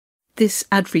This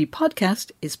ad-free podcast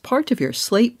is part of your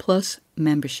Slate Plus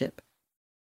membership.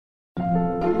 I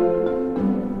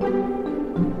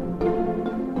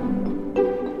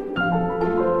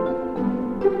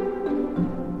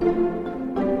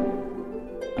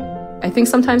think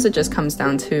sometimes it just comes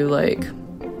down to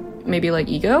maybe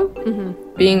ego.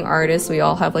 Mm-hmm. Being artists, we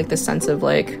all have this sense of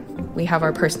we have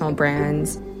our personal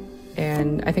brands,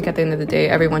 and I think at the end of the day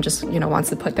everyone just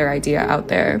wants to put their idea out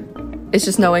there. It's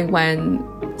just knowing when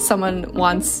someone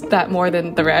wants that more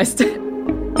than the rest.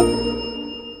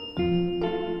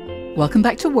 Welcome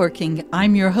back to Working.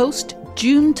 I'm your host,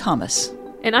 June Thomas.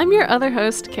 And I'm your other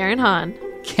host, Karen Hahn.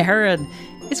 Karen,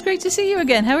 it's great to see you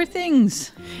again. How are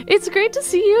things? It's great to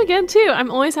see you again, too. I'm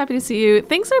always happy to see you.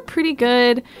 Things are pretty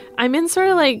good. I'm in sort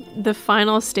of the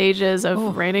final stages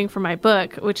of writing for my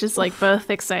book, which is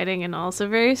both exciting and also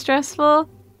very stressful.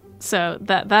 So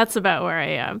that's about where I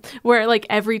am. Where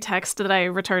every text that I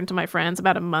return to my friends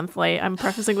about a month late, I'm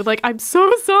prefacing with I'm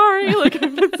so sorry. I've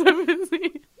been so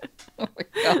busy. Oh my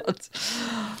God.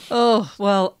 Oh,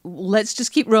 well, let's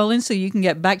just keep rolling so you can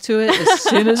get back to it as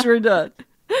soon as we're done.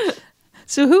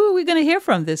 So who are we going to hear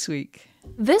from this week?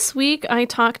 This week, I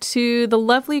talked to the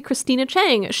lovely Christina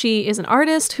Chang. She is an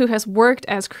artist who has worked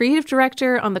as creative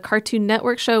director on the Cartoon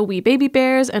Network show We Baby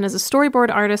Bears and as a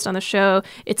storyboard artist on the show.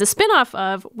 It's a spinoff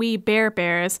of We Bear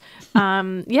Bears.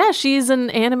 She's an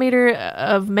animator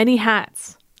of many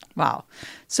hats. Wow.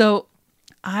 So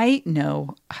I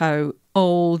know how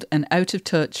old and out of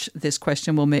touch this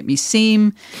question will make me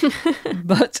seem,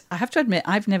 but I have to admit,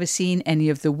 I've never seen any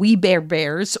of the We Bear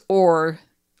Bears or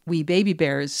We Baby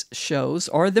Bears shows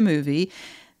or the movie.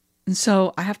 And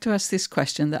so I have to ask this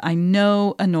question that I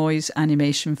know annoys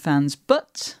animation fans,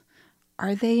 but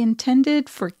are they intended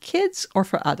for kids or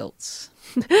for adults?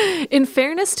 In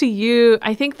fairness to you,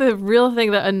 I think the real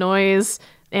thing that annoys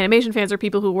animation fans or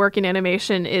people who work in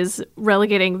animation is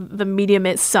relegating the medium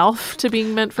itself to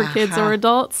being meant for kids or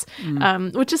adults,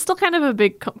 which is still kind of a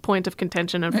big point of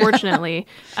contention, unfortunately.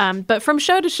 But from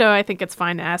show to show, I think it's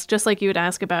fine to ask, just like you would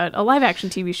ask about a live action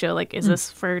TV show, is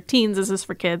this for teens? Is this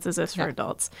for kids? Is this for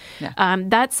adults? Yeah.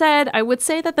 That said, I would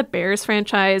say that the Bears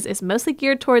franchise is mostly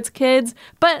geared towards kids,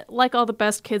 but like all the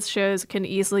best kids shows, can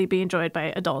easily be enjoyed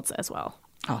by adults as well.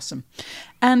 Awesome.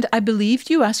 And I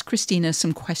believe you asked Christina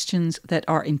some questions that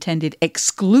are intended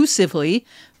exclusively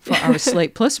for our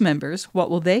Slate Plus members.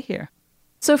 What will they hear?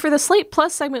 So for the Slate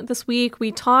Plus segment this week,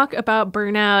 we talk about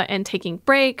burnout and taking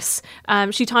breaks.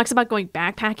 She talks about going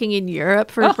backpacking in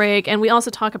Europe for a break. And we also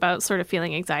talk about sort of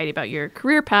feeling anxiety about your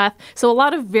career path. So a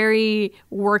lot of very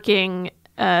working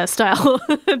style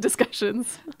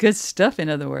discussions. Good stuff, in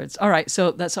other words. All right,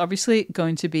 so that's obviously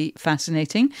going to be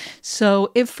fascinating.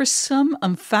 So if for some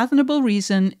unfathomable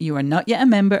reason you are not yet a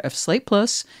member of Slate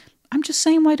Plus, I'm just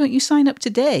saying, why don't you sign up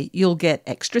today? You'll get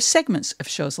extra segments of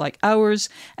shows like ours,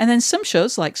 and then some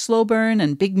shows like Slow Burn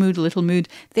and Big Mood, Little Mood,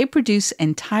 they produce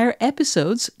entire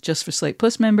episodes just for Slate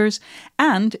Plus members,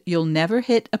 and you'll never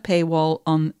hit a paywall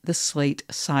on the Slate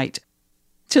site.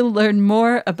 To learn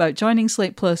more about joining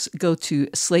Slate Plus, go to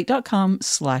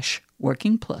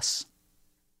slate.com/workingplus.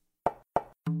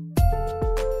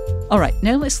 All right,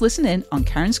 now let's listen in on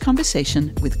Karen's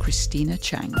conversation with Christina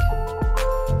Chang.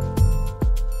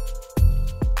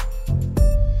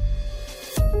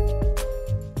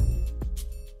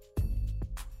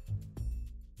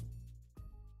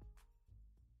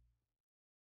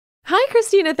 Hi,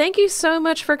 Christina. Thank you so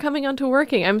much for coming on to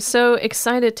Working. I'm so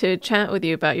excited to chat with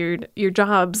you about your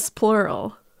jobs,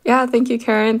 plural. Yeah, thank you,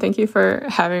 Karen. Thank you for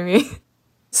having me.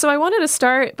 So I wanted to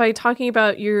start by talking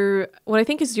about what I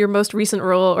think is your most recent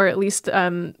role, or at least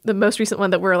the most recent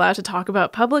one that we're allowed to talk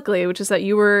about publicly, which is that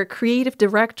you were creative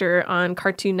director on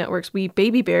Cartoon Network's We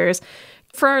Baby Bears.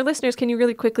 For our listeners, can you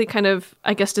really quickly kind of,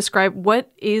 I guess, describe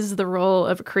what is the role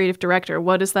of a creative director?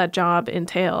 What does that job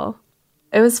entail?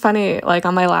 It was funny,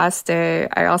 on my last day,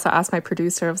 I also asked my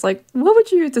producer, I was like, what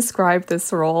would you describe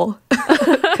this role?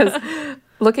 Because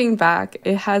looking back,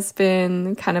 it has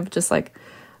been kind of just a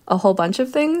whole bunch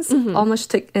of things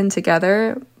almost in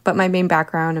together. But my main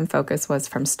background and focus was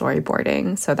from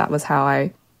storyboarding. So that was how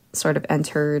I sort of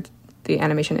entered the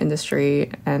animation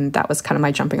industry. And that was kind of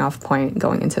my jumping off point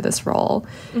going into this role.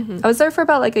 I was there for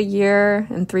about a year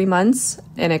and 3 months.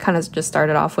 And it kind of just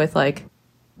started off with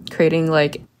creating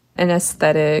an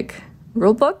aesthetic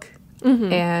rule book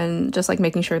and just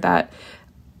making sure that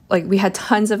we had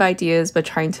tons of ideas, but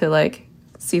trying to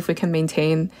see if we can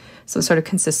maintain some sort of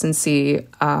consistency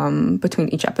between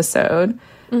each episode.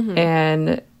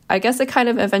 And I guess it kind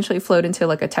of eventually flowed into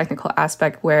a technical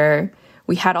aspect where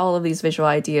we had all of these visual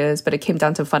ideas, but it came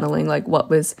down to funneling like what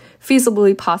was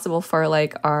feasibly possible for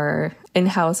like our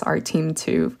in-house art team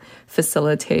to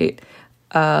facilitate.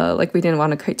 Like we didn't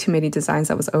want to create too many designs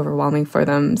that was overwhelming for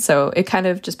them. So it kind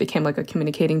of just became like a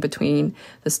communicating between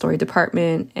the story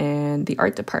department and the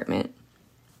art department.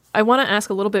 I want to ask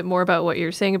a little bit more about what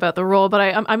you're saying about the role, but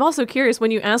I'm also curious,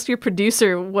 when you asked your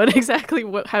producer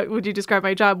how would you describe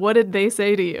my job, what did they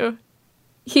say to you?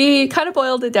 He kind of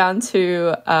boiled it down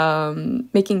to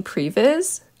making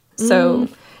previs. So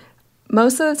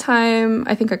most of the time,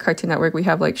 I think at Cartoon Network, we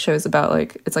have like shows about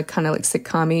like, it's like kind of like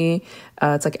sitcom-y.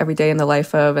 It's like every day in the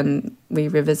life of, and we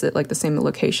revisit like the same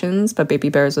locations. But Baby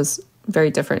Bears was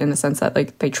very different in the sense that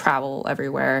like they travel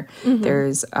everywhere.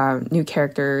 There's new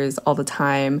characters all the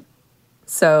time.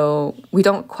 So we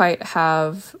don't quite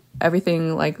have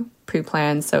everything like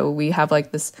pre-planned. So we have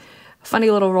like this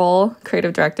funny little role,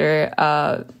 creative director,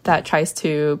 that tries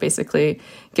to basically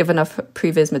give enough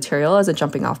previs material as a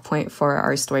jumping off point for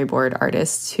our storyboard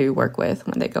artists to work with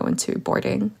when they go into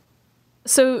boarding.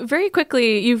 So very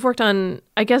quickly, you've worked on,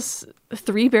 I guess,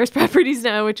 3 Bears properties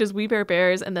now, which is We Bare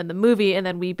Bears, and then the movie, and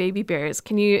then We Baby Bears.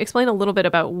 Can you explain a little bit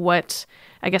about what,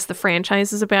 I guess, the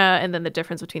franchise is about, and then the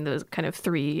difference between those kind of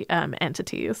 3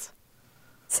 entities?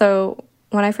 So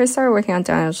when I first started working on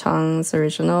Daniel Chang's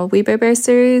original We Bare Bears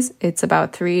series, it's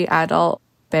about 3 adult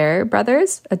bear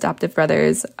brothers, adoptive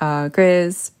brothers,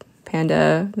 Grizz,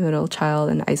 Panda, the middle child,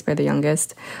 and Ice Bear, the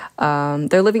youngest.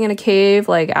 They're living in a cave,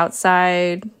 like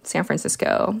outside San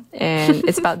Francisco, and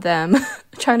it's about them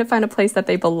trying to find a place that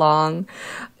they belong.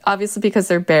 Obviously, because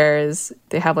they're bears,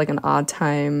 they have like an odd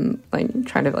time, like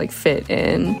trying to like fit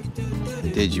in.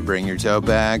 Did you bring your tote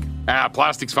bag?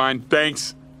 Plastic's fine,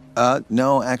 thanks.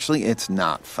 No, actually, it's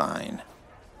not fine.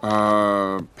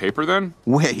 Paper then?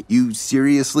 Wait, you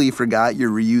seriously forgot your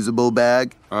reusable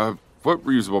bag? What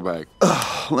reusable bag?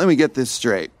 Let me get this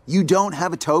straight. You don't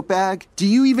have a tote bag? Do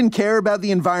you even care about the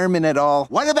environment at all?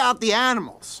 What about the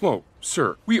animals? Whoa,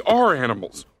 sir, we are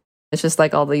animals. It's just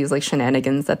like all these like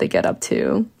shenanigans that they get up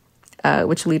to,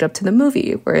 which lead up to the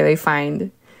movie where they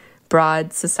find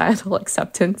broad societal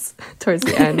acceptance towards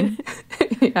the end.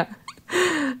 Yeah.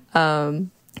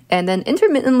 And then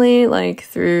intermittently, like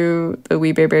through the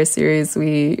We Bare Bears series,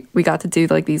 we got to do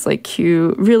like these like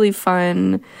cute, really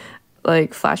fun,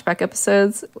 like flashback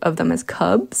episodes of them as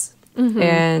cubs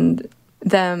and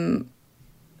them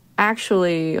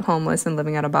actually homeless and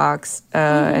living out of box,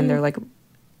 and they're like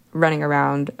running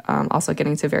around, also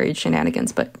getting to varied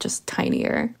shenanigans, but just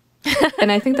tinier.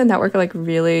 And I think the network like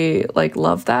really like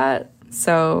loved that.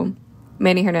 So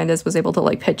Manny Hernandez was able to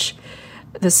like pitch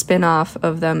the spin-off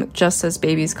of them just as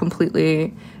babies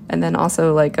completely, and then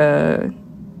also like a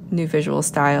new visual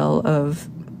style of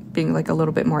being like a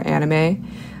little bit more anime.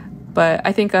 But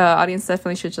I think audience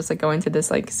definitely should just like go into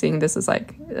this like seeing this as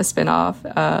like a spin-off,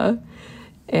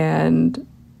 and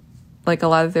like a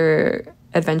lot of their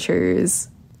adventures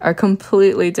are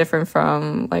completely different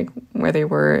from like where they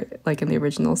were like in the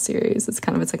original series. It's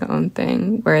like an own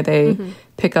thing where they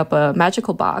pick up a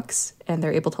magical box and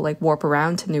they're able to like warp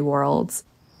around to new worlds.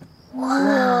 Whoa.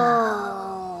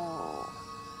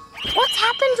 What's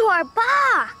happened to our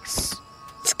box?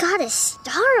 It's got a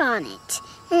star on it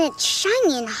and it's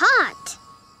shiny and hot.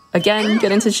 Again,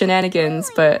 get into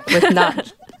shenanigans, but with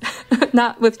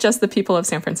not with just the people of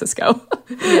San Francisco.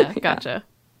 Yeah, gotcha.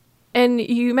 And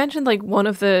you mentioned like one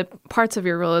of the parts of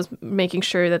your role is making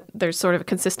sure that there's sort of a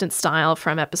consistent style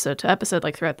from episode to episode,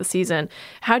 like throughout the season.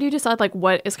 How do you decide like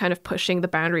what is kind of pushing the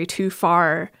boundary too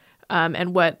far,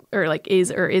 and what or like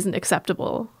is or isn't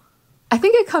acceptable? I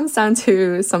think it comes down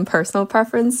to some personal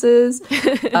preferences,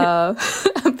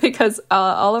 because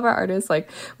all of our artists, like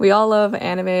we all love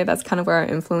anime. That's kind of where our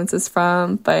influence is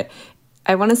from, but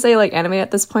I want to say like anime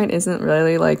at this point isn't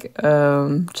really like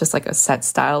just like a set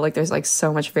style. Like there's like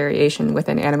so much variation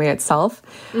within anime itself.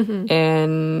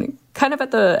 And kind of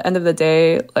at the end of the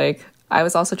day, like I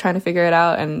was also trying to figure it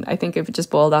out. And I think it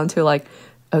just boiled down to like,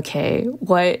 okay,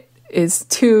 what is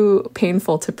too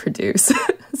painful to produce?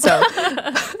 So,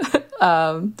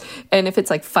 and if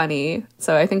it's like funny.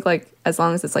 So I think like as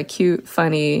long as it's like cute,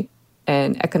 funny,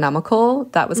 and economical,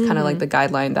 that was kind of like the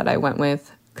guideline that I went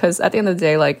with. Because at the end of the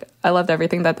day, like, I loved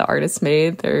everything that the artists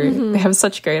made. They have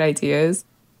such great ideas.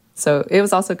 So it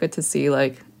was also good to see,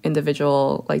 like,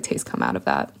 individual, like, taste come out of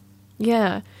that.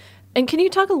 Yeah. And can you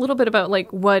talk a little bit about,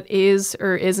 like, what is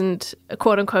or isn't,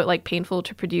 quote-unquote, like, painful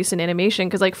to produce in animation?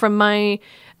 Because, like, from my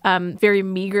very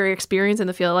meager experience in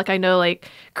the field, like, I know, like,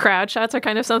 crowd shots are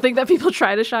kind of something that people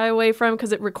try to shy away from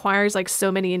because it requires, like,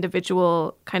 so many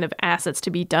individual kind of assets to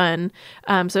be done.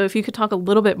 So if you could talk a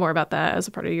little bit more about that as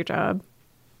a part of your job.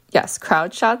 Yes,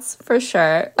 crowd shots for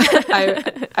sure.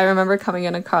 I remember coming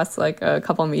in across like a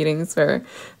couple meetings where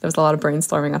there was a lot of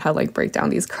brainstorming on how to like break down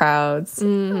these crowds.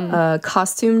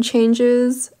 Costume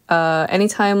changes.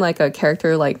 Anytime like a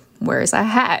character like wears a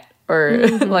hat or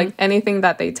like anything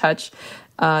that they touch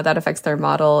that affects their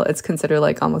model, it's considered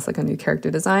like almost like a new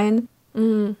character design.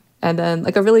 And then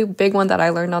like a really big one that I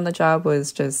learned on the job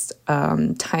was just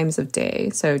times of day.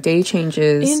 So day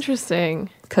changes. Interesting.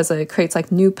 Because it creates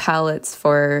like new palettes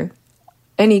for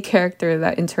any character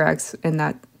that interacts in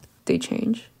that day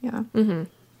change. Yeah.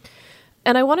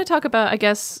 And I want to talk about, I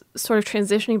guess, sort of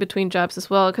transitioning between jobs as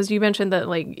well, because you mentioned that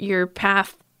like your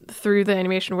path through the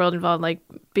animation world involved like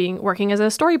working as a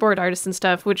storyboard artist and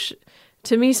stuff, which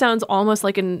to me sounds almost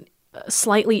like an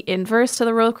slightly inverse to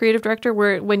the role of creative director,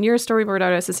 where when you're a storyboard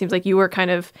artist, it seems like you are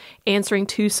kind of answering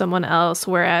to someone else,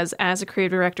 whereas as a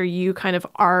creative director, you kind of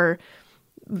are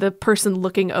the person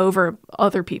looking over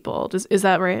other people. Is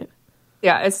that right?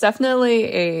 Yeah, it's definitely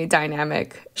a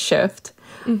dynamic shift.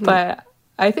 But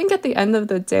I think at the end of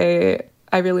the day,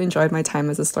 I really enjoyed my time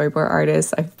as a storyboard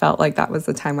artist. I felt like that was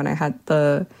the time when I had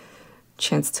the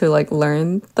chance to like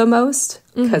learn the most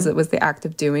because it was the act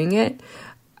of doing it.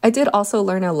 I did also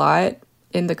learn a lot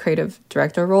in the creative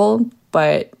director role,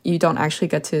 but you don't actually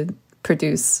get to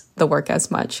produce the work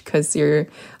as much because you're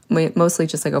mostly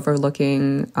just like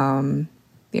overlooking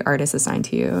the artist assigned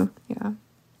to you. Yeah.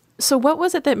 So what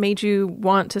was it that made you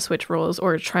want to switch roles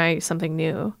or try something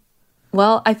new?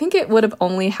 Well, I think it would have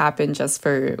only happened just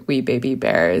for We Baby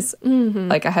Bears.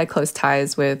 Like I had close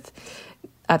ties with,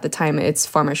 at the time, its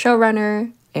former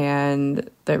showrunner and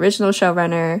the original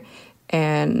showrunner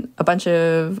and a bunch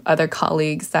of other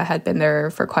colleagues that had been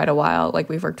there for quite a while. Like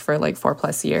we've worked for like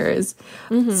 4+ years.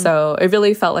 So it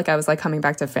really felt like I was like coming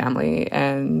back to family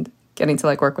and getting to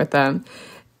like work with them.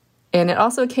 And it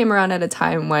also came around at a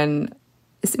time when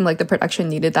it seemed like the production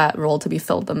needed that role to be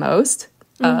filled the most.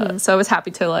 So I was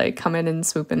happy to like come in and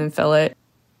swoop in and fill it.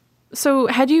 So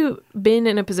had you been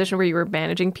in a position where you were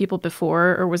managing people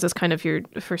before, or was this kind of your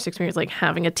first experience like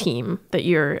having a team that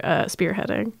you're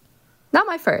spearheading? Not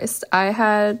my first. I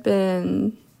had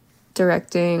been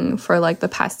directing for like the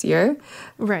past year,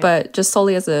 but just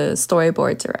solely as a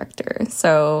storyboard director.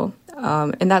 So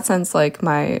in that sense, like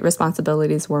my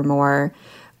responsibilities were more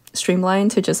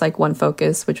streamlined to just like one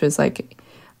focus, which was like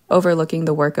overlooking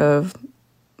the work of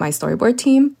my storyboard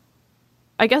team.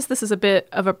 I guess this is a bit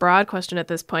of a broad question at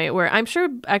this point, where I'm sure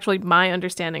actually my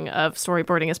understanding of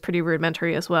storyboarding is pretty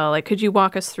rudimentary as well. Like, could you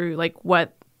walk us through like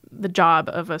what the job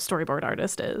of a storyboard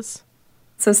artist is?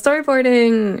 So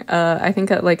storyboarding, I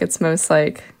think at like its most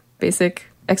like basic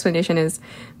explanation is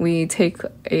we take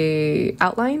a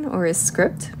outline or a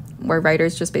script where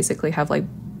writers just basically have like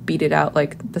beat out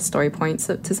like the story points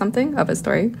to something of a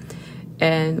story,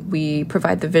 and we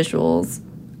provide the visuals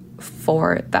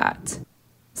for that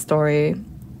story.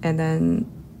 And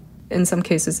then in some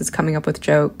cases it's coming up with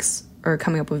jokes or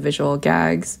coming up with visual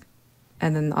gags.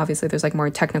 And then obviously there's like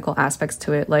more technical aspects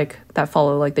to it, like that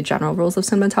follow like the general rules of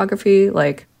cinematography,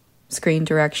 like screen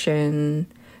direction,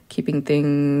 keeping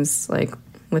things like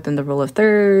within the rule of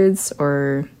thirds,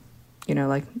 or, you know,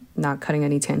 like not cutting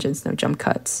any tangents, no jump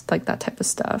cuts, like that type of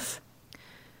stuff.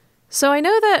 So I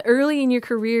know that early in your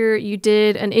career you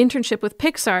did an internship with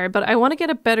Pixar, but I want to get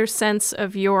a better sense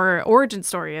of your origin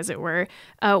story, as it were.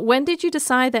 When did you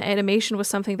decide that animation was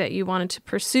something that you wanted to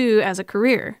pursue as a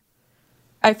career?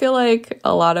 I feel like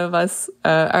a lot of us,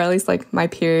 or at least like my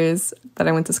peers that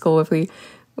I went to school with,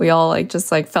 we all like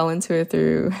just like fell into it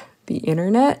through the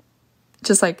internet,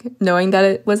 just like knowing that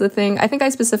it was a thing. I think I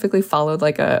specifically followed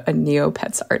like a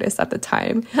Neopets artist at the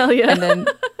time. Hell yeah. And then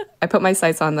I put my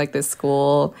sights on like this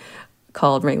school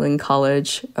called Raylan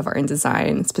College of Art and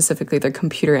Design, specifically their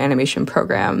computer animation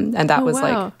program. And that was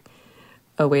like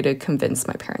a way to convince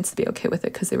my parents to be okay with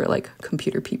it, because they were like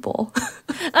computer people.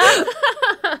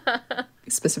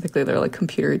 Specifically, they're like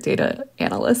computer data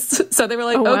analysts. So they were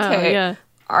like, okay,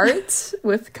 art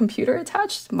with computer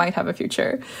attached might have a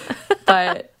future.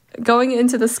 But going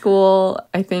into the school,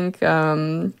 I think,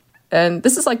 and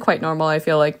this is like quite normal, I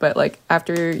feel like, but like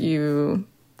after you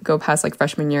go past like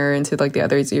freshman year into like the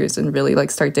other years and really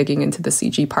like start digging into the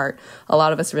CG part, a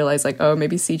lot of us realize like, oh,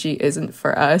 maybe CG isn't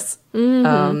for us.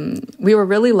 We were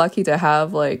really lucky to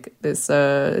have like this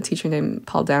teacher named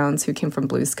Paul Downs, who came from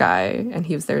Blue Sky, and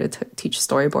he was there to teach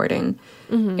storyboarding.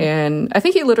 And I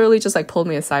think he literally just like pulled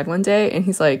me aside one day and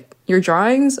he's like, your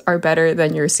drawings are better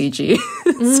than your CG.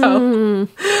 So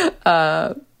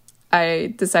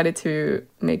I decided to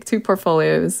make 2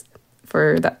 portfolios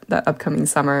for that upcoming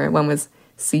summer. One was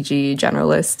CG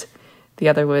generalist, the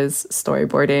other was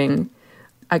storyboarding.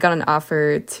 I got an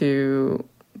offer to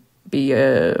be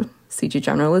a CG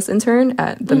generalist intern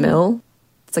at The Mill.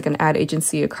 It's like an ad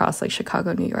agency across like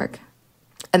Chicago, New York.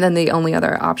 And then the only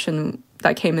other option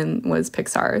that came in was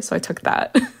Pixar, so I took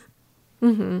that.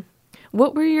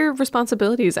 What were your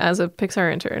responsibilities as a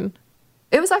Pixar intern?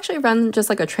 It was actually run just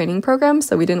like a training program,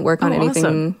 so we didn't work on anything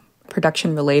awesome.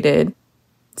 production related.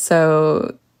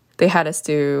 So they had us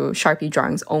do Sharpie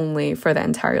drawings only for the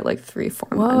entire like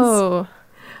 3-4 months. Whoa.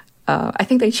 I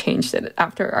think they changed it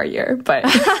after our year, but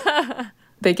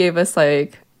they gave us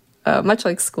like, much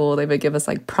like school, they would give us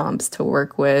like prompts to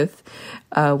work with,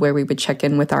 where we would check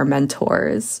in with our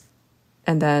mentors.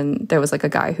 And then there was like a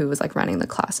guy who was like running the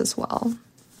class as well.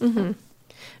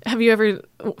 Have you ever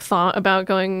thought about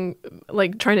going,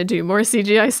 like, trying to do more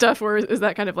CGI stuff, or is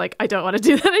that kind of like, I don't want to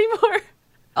do that anymore?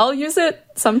 I'll use it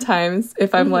sometimes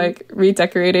if I'm like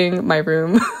redecorating my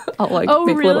room. I'll like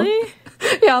make really?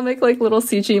 I'll make like little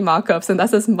CG mock-ups, and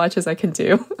that's as much as I can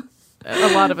do.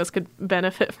 A lot of us could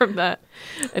benefit from that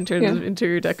in terms of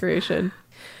interior decoration.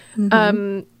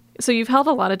 So you've held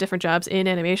a lot of different jobs in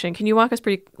animation. Can you walk us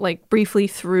briefly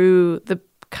through the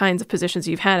kinds of positions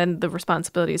you've had and the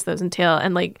responsibilities those entail?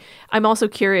 And like, I'm also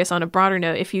curious on a broader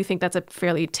note, if you think that's a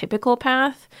fairly typical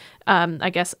path, I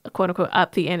guess, quote unquote,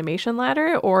 up the animation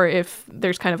ladder, or if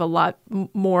there's kind of a lot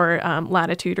more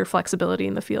latitude or flexibility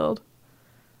in the field.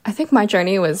 I think my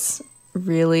journey was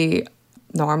really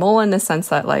normal in the sense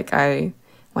that like I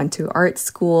went to art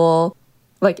school.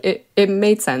 Like it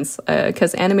made sense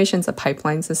because animation's a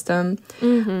pipeline system,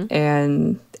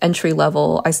 and entry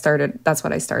level, that's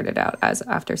what I started out as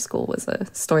after school, was a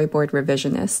storyboard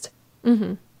revisionist.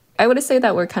 I would say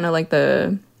that we're kind of like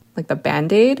the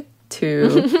Band-Aid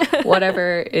to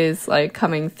whatever is like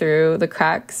coming through the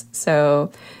cracks.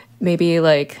 So maybe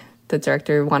like the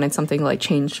director wanted something like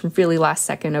changed really last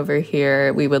second over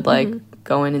here, we would like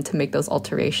go in and to make those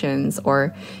alterations.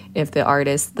 Or if the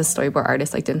storyboard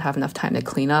artist like didn't have enough time to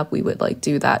clean up, we would like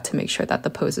do that to make sure that the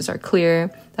poses are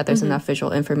clear, that there's enough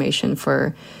visual information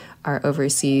for our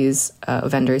overseas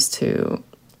vendors to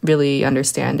really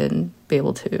understand and be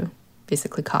able to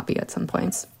basically copy at some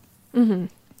points.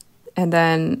 And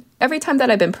then every time that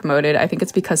I've been promoted, I think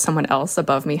it's because someone else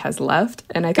above me has left.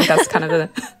 And I think that's kind of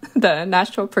the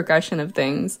natural progression of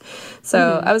things.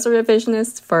 So I was a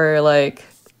revisionist for like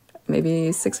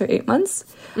maybe 6 or 8 months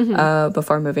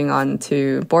before moving on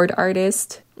to board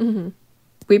artist.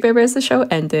 We Bear Bears, the show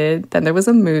ended. Then there was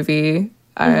a movie.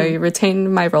 I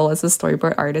retained my role as a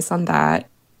storyboard artist on that.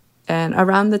 And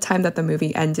around the time that the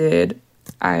movie ended,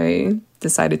 I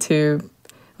decided to,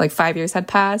 like 5 years had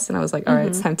passed, and I was like, all right,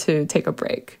 it's time to take a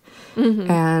break.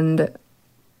 And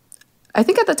I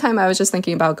think at the time I was just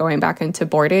thinking about going back into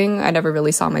boarding. I never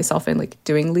really saw myself in like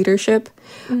doing leadership.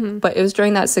 But it was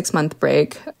during that 6-month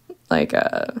break, like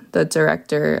the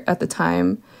director at the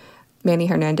time, Manny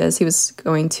Hernandez, he was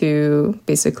going to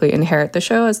basically inherit the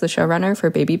show as the showrunner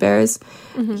for Baby Bears.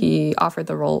 He offered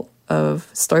the role of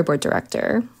storyboard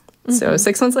director. So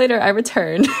 6 months later, I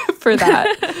returned for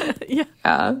that.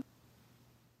 Yeah.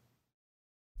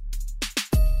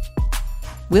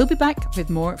 We'll be back with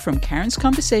more from Karen's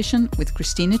conversation with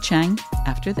Christina Chang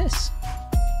after this.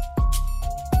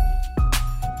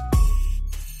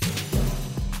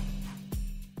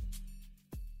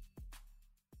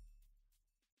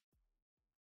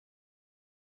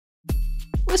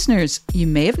 Listeners, you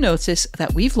may have noticed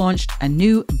that we've launched a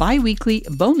new bi-weekly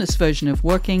bonus version of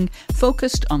Working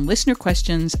focused on listener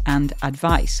questions and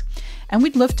advice. And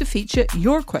we'd love to feature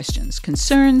your questions,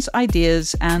 concerns,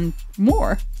 ideas, and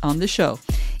more on the show.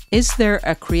 Is there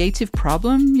a creative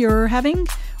problem you're having?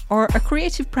 Or a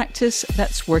creative practice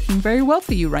that's working very well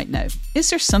for you right now? Is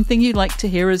there something you'd like to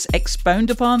hear us expound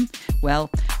upon? Well,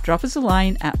 drop us a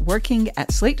line at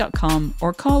working@slate.com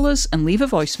or call us and leave a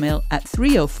voicemail at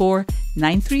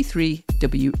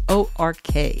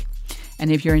 304-933-WORK.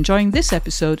 And if you're enjoying this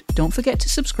episode, don't forget to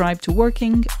subscribe to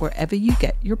Working wherever you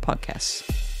get your podcasts.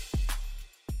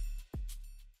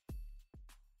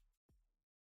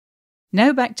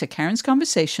 Now back to Karen's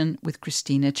conversation with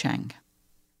Christina Chang.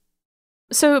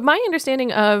 So my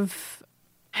understanding of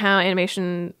how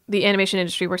the animation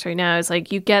industry works right now is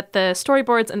like you get the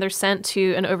storyboards and they're sent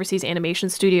to an overseas animation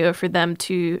studio for them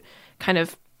to kind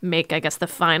of make, I guess, the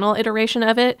final iteration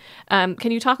of it.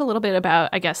 Can you talk a little bit about,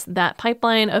 I guess, that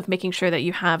pipeline of making sure that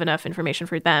you have enough information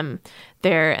for them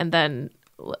there, and then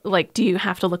like, do you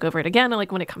have to look over it again,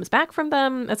 like when it comes back from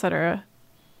them, etc.?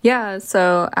 Yeah,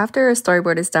 so after a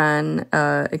storyboard is done,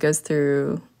 it goes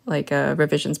through like a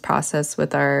revisions process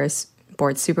with our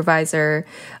board supervisor,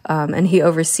 and he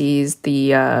oversees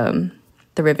the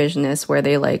the revisionists where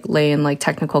they like lay in like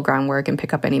technical groundwork and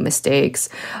pick up any mistakes.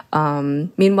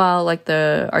 Meanwhile, like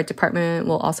the art department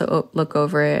will also look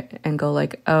over it and go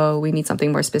like, oh, we need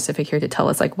something more specific here to tell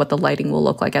us like what the lighting will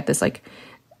look like at this like,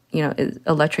 you know,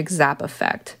 electric zap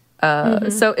effect.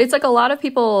 So it's like a lot of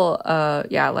people,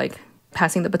 like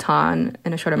passing the baton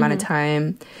in a short amount of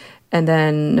time. And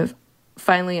then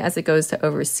finally, as it goes to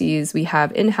overseas, we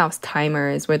have in-house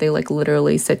timers where they like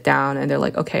literally sit down and they're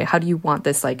like, okay, how do you want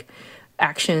this like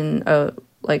action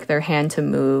like their hand to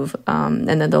move, and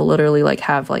then they'll literally like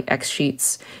have like X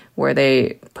sheets where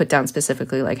they put down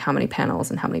specifically like how many panels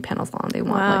and how many panels long they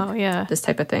want, this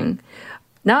type of thing.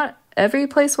 Not every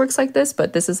place works like this,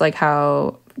 but this is like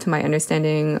how, to my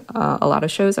understanding, a lot of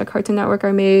shows at Cartoon Network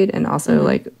are made, and also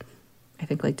like I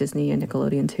think like Disney and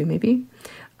Nickelodeon too, maybe,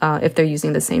 if they're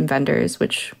using the same vendors,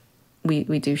 which we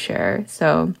do share.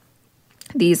 So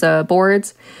these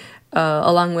boards,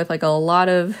 along with like a lot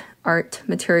of art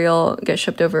material, get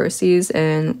shipped overseas,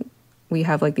 and we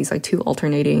have like these like two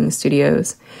alternating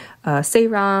studios,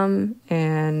 Seiram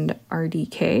and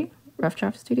RDK, Rough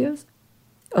Draft Studios,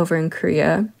 over in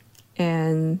Korea,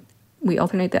 and we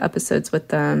alternate the episodes with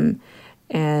them.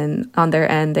 And on their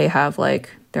end, they have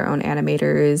like their own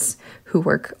animators who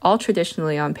work all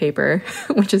traditionally on paper,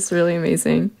 which is really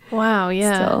amazing. Wow,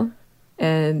 yeah. Still.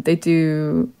 And they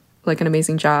do like an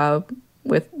amazing job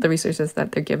with the resources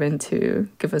that they're given to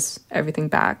give us everything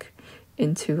back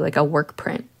into like a work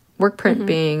print. Work print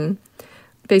being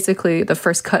basically the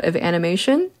first cut of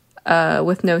animation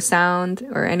with no sound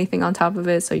or anything on top of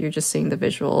it. So you're just seeing the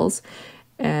visuals.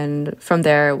 And from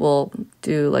there, we'll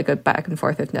do like a back and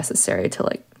forth if necessary to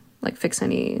like fix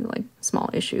any like small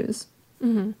issues.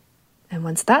 And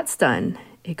once that's done,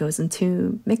 it goes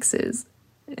into mixes.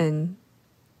 And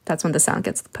that's when the sound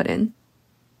gets put in.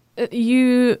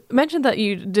 You mentioned that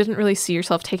you didn't really see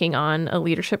yourself taking on a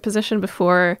leadership position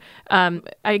before.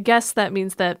 I guess that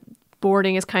means that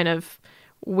boarding is kind of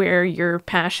where your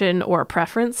passion or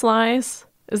preference lies.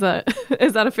 Is that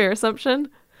a fair assumption?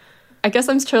 I guess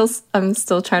I'm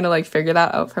still trying to like figure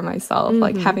that out for myself.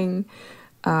 Like having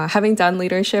done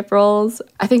leadership roles,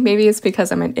 I think maybe it's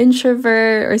because I'm an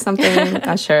introvert or something.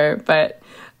 Not sure, but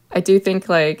I do think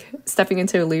like stepping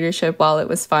into leadership, while it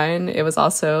was fun, it was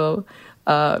also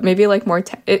maybe like more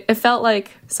it felt like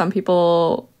some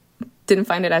people didn't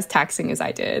find it as taxing as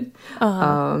I did.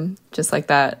 Just like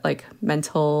that like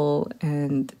mental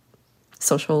and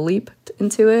social leap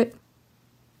into it.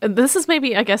 This is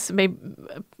maybe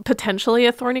potentially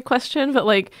a thorny question, but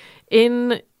like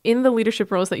in the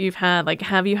leadership roles that you've had, like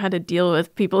have you had to deal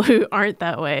with people who aren't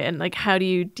that way, and like how do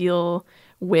you deal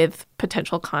with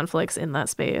potential conflicts in that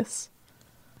space?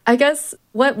 I guess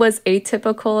what was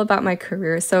atypical about my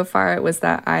career so far was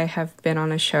that I have been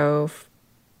on a show,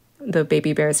 the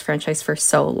Baby Bears franchise, for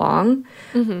so long.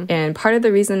 And part of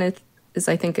the reason is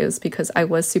I think it was because I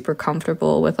was super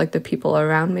comfortable with like the people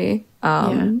around me.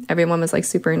 Everyone was like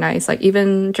super nice. Like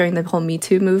even during the whole Me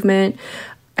Too movement,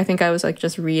 I think I was like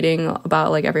just reading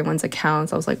about like everyone's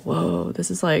accounts. I was like, whoa,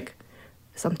 this is like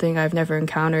something I've never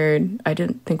encountered. I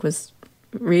didn't think was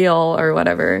real or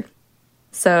whatever.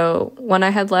 So when I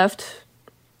left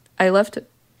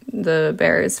the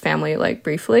Bears family like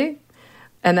briefly.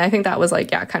 And I think that was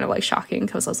like, kind of like shocking,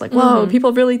 because I was like, whoa,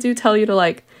 people really do tell you to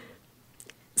like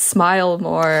smile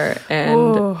more,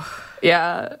 and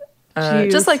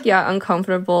just like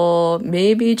uncomfortable,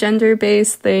 maybe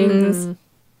gender-based things.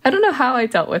 I don't know how I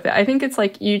dealt with it. I think it's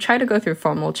like you try to go through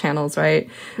formal channels, right?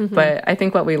 But I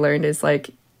think what we learned is like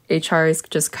HR is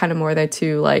just kind of more there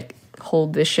to like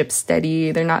hold the ship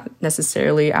steady. They're not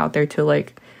necessarily out there to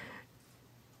like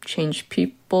change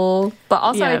people, but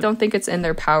also I don't think it's in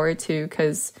their power to,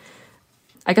 because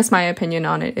I guess my opinion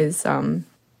on it is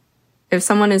if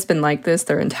someone has been like this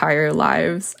their entire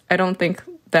lives, I don't think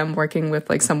them working with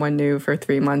like someone new for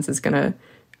 3 months is gonna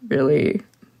really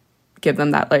give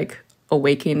them that like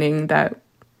awakening that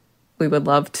we would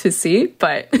love to see.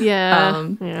 But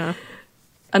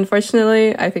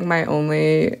unfortunately, I think my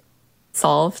only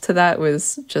solve to that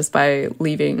was just by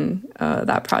leaving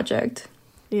that project.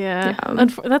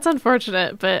 That's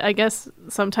unfortunate, but I guess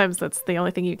sometimes that's the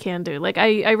only thing you can do. Like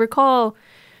I recall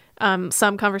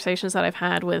some conversations that I've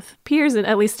had with peers, and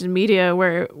at least in media,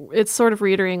 where it's sort of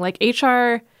reiterating like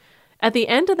HR, at the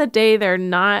end of the day, they're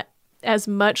not as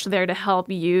much there to help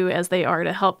you as they are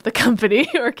to help the company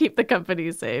or keep the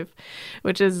company safe,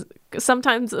 which is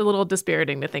sometimes a little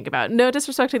dispiriting to think about. No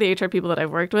disrespect to the HR people that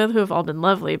I've worked with, who have all been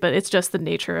lovely, but it's just the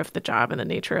nature of the job and the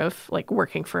nature of like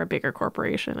working for a bigger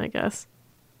corporation, I guess.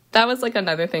 That was like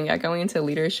another thing, going into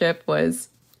leadership was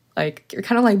like you're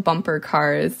kind of like bumper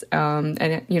cars, and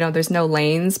there's no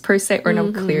lanes per se, or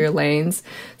no clear lanes.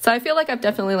 So I feel like I've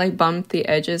definitely like bumped the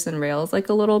edges and rails like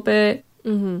a little bit,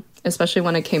 especially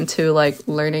when it came to like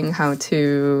learning how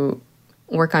to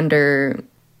work under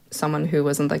someone who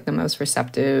wasn't like the most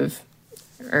receptive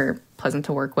or pleasant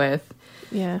to work with.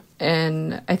 Yeah.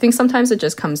 And I think sometimes it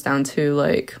just comes down to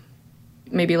like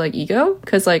maybe like ego,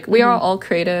 because like we are all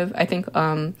creative. I think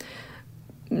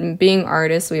being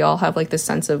artists, we all have like this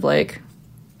sense of like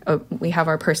we have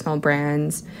our personal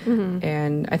brands,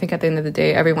 and I think at the end of the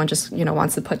day everyone just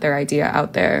wants to put their idea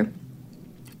out there.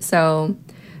 So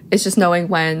it's just knowing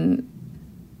when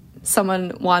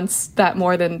someone wants that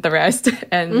more than the rest,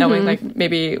 and knowing like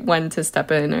maybe when to step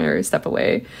in or step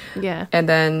away. Yeah. And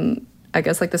then I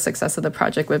guess like the success of the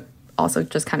project would also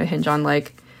just kind of hinge on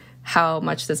like how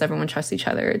much does everyone trust each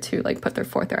other to like put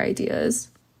forth their ideas.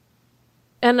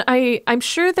 And I'm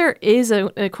sure there is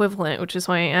an equivalent, which is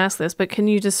why I asked this, but can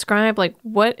you describe, like,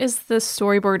 what is the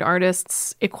storyboard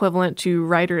artist's equivalent to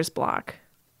writer's block?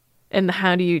 And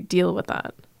how do you deal with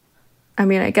that? I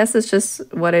mean, I guess it's just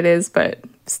what it is, but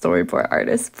storyboard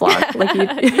artist block. Like,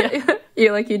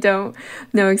 you don't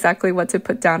know exactly what to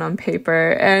put down on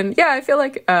paper. And yeah, I feel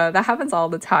like that happens all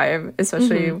the time,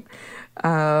 especially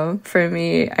for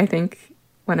me. I think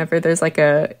whenever there's like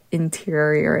a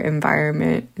interior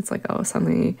environment, it's like, oh,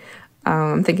 suddenly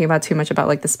I'm thinking about too much about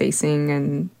like the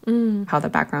spacing and how the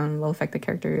background will affect the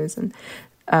characters. And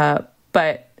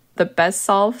but the best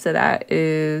solve to that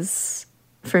is,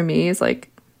 for me, is like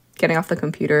getting off the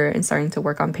computer and starting to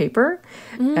work on paper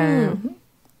and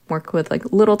work with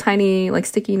like little tiny like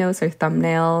sticky notes or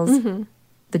thumbnails.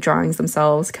 The drawings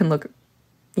themselves can look,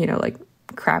 like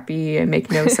crappy and make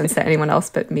no sense to anyone else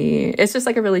but me. It's just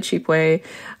like a really cheap way,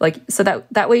 like, so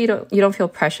that way you don't feel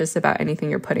precious about anything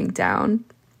you're putting down.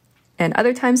 And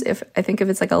other times, if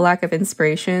it's like a lack of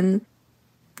inspiration,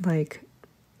 like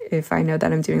if I know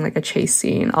that I'm doing like a chase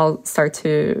scene, I'll start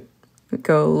to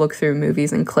go look through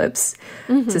movies and clips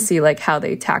to see like how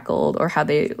they tackled or how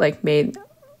they like made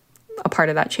a part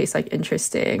of that chase like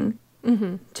interesting,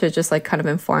 to just like kind of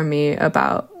inform me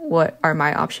about what are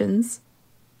my options.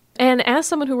 And as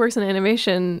someone who works in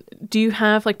animation, do you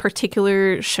have like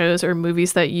particular shows or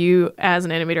movies that you as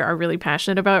an animator are really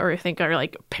passionate about or think are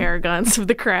like paragons of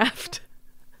the craft?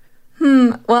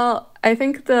 Well, I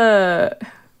think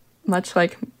much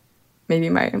like maybe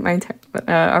my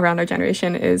around our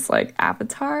generation is like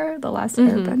Avatar, The Last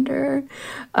Airbender.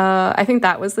 I think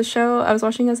that was the show I was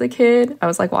watching as a kid. I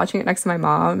was like watching it next to my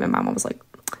mom, and my mom was like,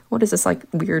 what is this like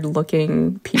weird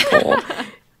looking people?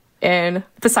 And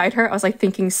beside her, I was like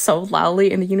thinking so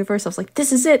loudly in the universe. I was like,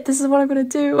 this is it. This is what I'm going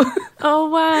to do. Oh,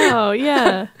 wow.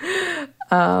 Yeah.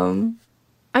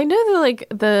 I know that like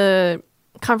the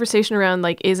conversation around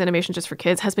like, is animation just for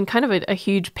kids has been kind of a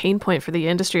huge pain point for the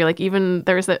industry. Like even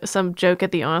there was some joke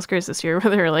at the Oscars this year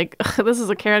where they were like, this is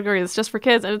a category that's just for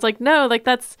kids. And it's like, no, like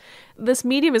this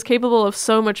medium is capable of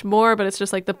so much more, but it's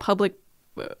just like the public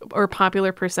or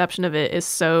popular perception of it is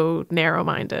so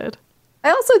narrow-minded. I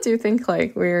also do think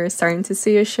like we're starting to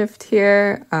see a shift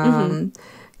here,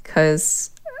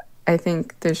 because I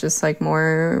think there's just like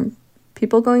more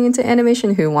people going into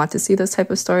animation who want to see those type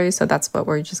of stories. So that's what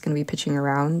we're just going to be pitching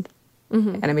around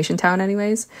Animation Town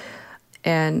anyways.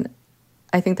 And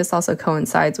I think this also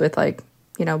coincides with like,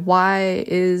 why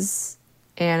is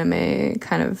anime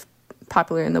kind of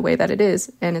popular in the way that it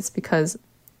is? And it's because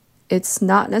it's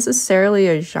not necessarily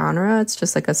a genre. It's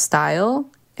just like a style.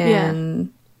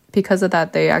 And because of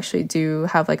that, they actually do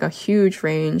have like a huge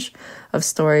range of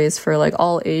stories for like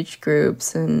all age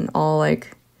groups and all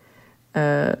like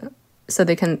so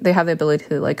they have the ability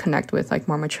to like connect with like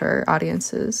more mature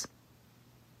audiences.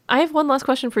 I have one last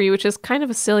question for you, which is kind of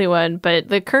a silly one, but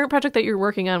the current project that you're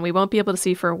working on, we won't be able to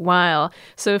see for a while.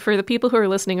 So for the people who are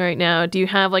listening right now, do you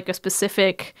have like a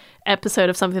specific episode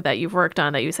of something that you've worked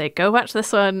on that you say, go watch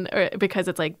this one, or, because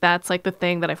it's like, that's like the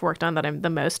thing that I've worked on that I'm the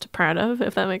most proud of,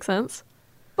 if that makes sense?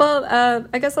 Well,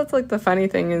 I guess that's like the funny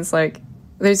thing is like,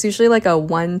 there's usually like a 9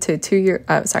 month to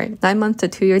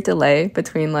 2 year delay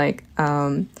between like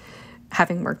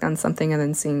having worked on something and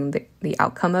then seeing the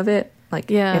outcome of it. Like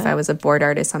if I was a board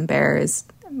artist on Bears,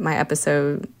 my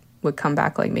episode would come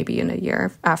back like maybe in a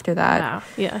year after that. Wow.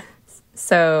 Yeah.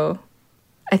 So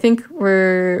I think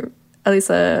we're, at least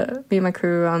me and my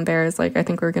crew on Bears, like I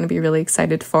think we're going to be really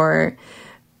excited for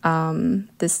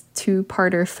this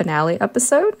 2-parter finale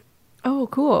episode. Oh,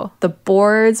 cool. The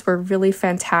boards were really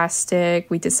fantastic.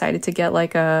 We decided to get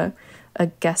like a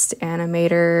guest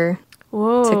animator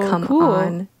to come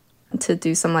on to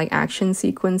do some like action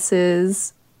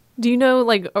sequences. Do you know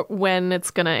like when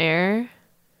it's gonna air?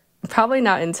 Probably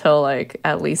not until like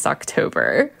at least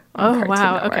October. Oh, Cartoon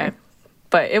wow. Network. Okay.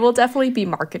 But it will definitely be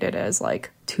marketed as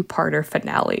like 2-parter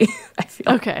finale, I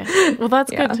feel. Okay. Well, that's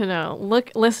good to know.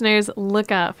 Listeners,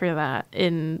 look out for that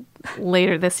in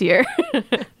later this year.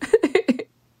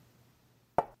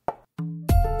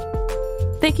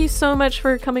 Thank you so much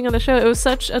for coming on the show. It was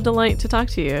such a delight to talk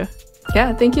to you.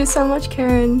 Yeah, thank you so much,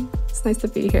 Karen. It's nice to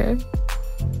be here.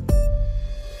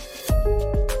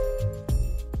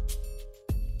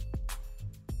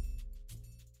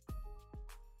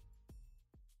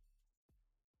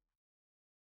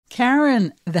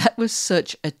 Karen, that was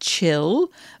such a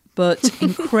chill but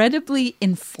incredibly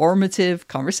informative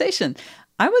conversation.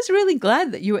 I was really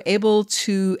glad that you were able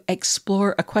to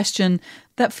explore a question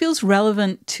that feels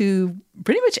relevant to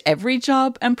pretty much every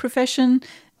job and profession,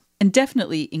 and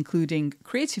definitely including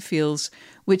creative fields,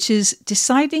 which is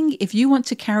deciding if you want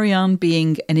to carry on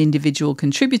being an individual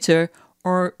contributor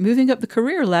or moving up the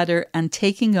career ladder and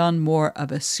taking on more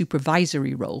of a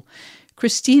supervisory role.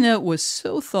 Christina was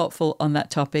so thoughtful on that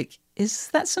topic. Is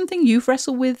that something you've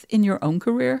wrestled with in your own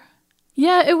career?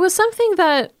 Yeah, it was something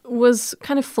that was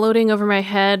kind of floating over my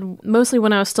head, mostly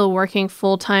when I was still working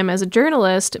full-time as a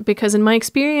journalist, because in my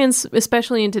experience,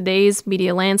 especially in today's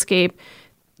media landscape,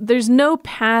 there's no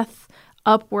path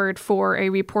upward for a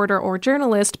reporter or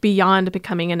journalist beyond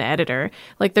becoming an editor.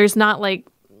 Like, there's not like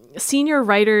senior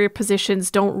writer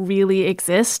positions don't really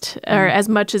exist, or as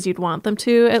much as you'd want them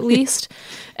to, at least.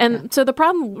 And so the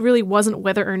problem really wasn't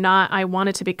whether or not I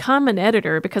wanted to become an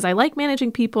editor, because I like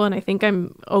managing people and I think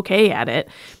I'm okay at it.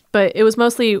 But it was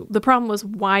mostly, the problem was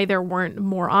why there weren't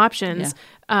more options.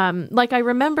 Like I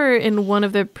remember in one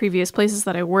of the previous places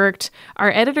that I worked,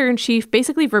 our editor-in-chief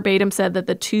basically verbatim said that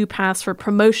the two paths for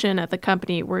promotion at the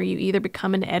company were you either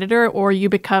become an editor or you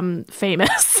become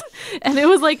famous. And it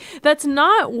was like, that's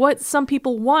not what some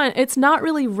people want. It's not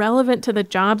really relevant to the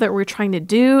job that we're trying to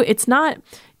do. It's not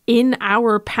in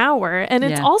our power. And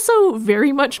it's also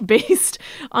very much based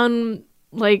on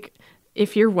like,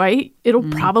 if you're white, it'll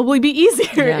probably be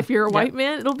easier. If you're a white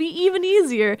man, it'll be even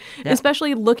easier.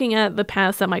 Especially looking at the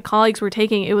paths that my colleagues were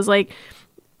taking, it was like,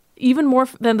 even more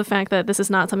than the fact that this is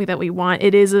not something that we want,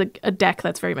 it is a deck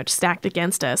that's very much stacked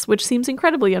against us, which seems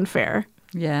incredibly unfair.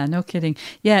 Yeah, no kidding.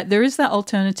 Yeah, there is that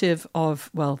alternative of,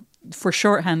 well, for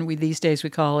shorthand, these days we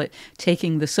call it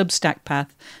taking the Substack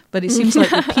path. But it seems like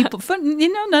the people,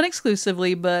 not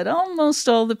exclusively, but almost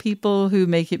all the people who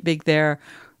make it big there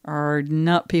are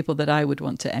not people that I would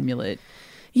want to emulate.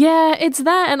 Yeah, it's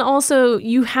that. And also,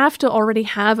 you have to already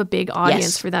have a big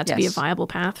audience for that to be a viable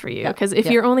path for you. Because if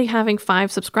you're only having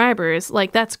 5 subscribers,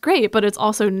 like, that's great, but it's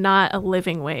also not a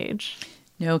living wage.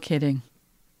 No kidding.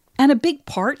 And a big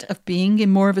part of being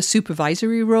in more of a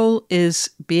supervisory role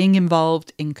is being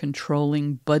involved in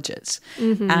controlling budgets.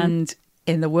 And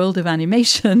in the world of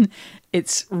animation,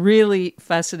 it's really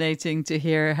fascinating to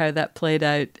hear how that played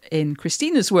out in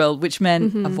Christina's world, which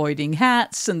meant avoiding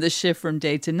hats and the shift from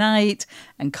day to night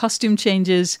and costume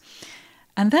changes.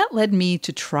 And that led me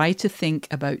to try to think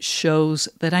about shows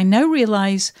that I now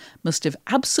realize must have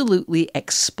absolutely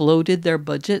exploded their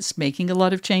budgets, making a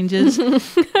lot of changes.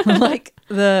 Like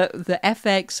the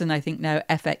FX and I think now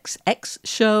FXX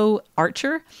show,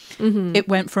 Archer. It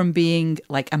went from being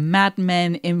like a Mad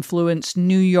Men influenced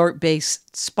New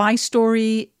York-based spy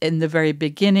story in the very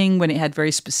beginning when it had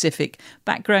very specific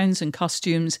backgrounds and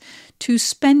costumes to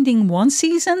spending one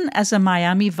season as a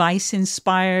Miami Vice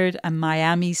inspired and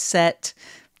Miami set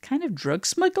kind of drug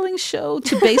smuggling show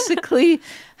to basically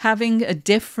having a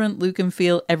different look and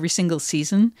feel every single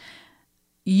season.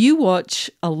 You watch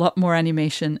a lot more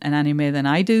animation and anime than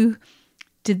I do.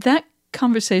 Did that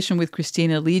conversation with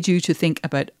Christina lead you to think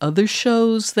about other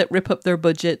shows that rip up their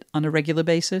budget on a regular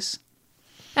basis?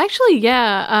 Actually,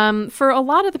 yeah. For a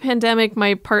lot of the pandemic,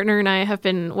 my partner and I have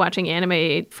been watching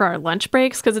anime for our lunch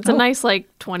breaks because it's a nice, like,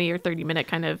 20 or 30 minute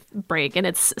kind of break, and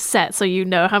it's set so you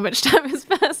know how much time has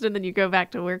passed and then you go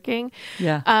back to working.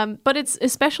 Yeah. But it's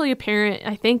especially apparent,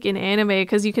 I think, in anime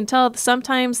because you can tell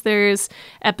sometimes there's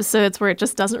episodes where it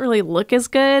just doesn't really look as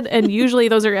good, and usually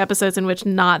those are episodes in which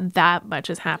not that much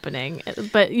is happening.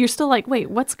 But you're still like,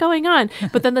 wait, what's going on?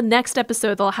 But then the next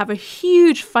episode, they'll have a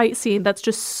huge fight scene that's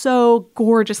just so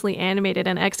gorgeously animated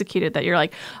and executed that you're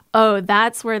like, oh,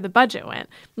 that's where the budget went.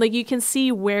 Like, you can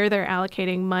see where they're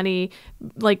allocating money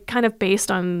like kind of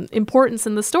based on importance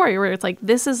in the story, where it's like,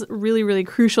 this is really, really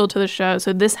crucial to the show,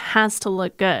 so this has to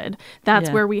look good. That's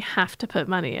where we have to put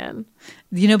money in.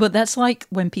 You know, but that's like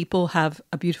when people have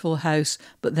a beautiful house,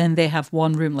 but then they have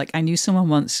one room. Like, I knew someone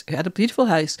once who had a beautiful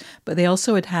house, but they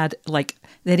also had like,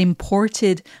 they'd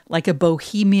imported like a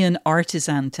bohemian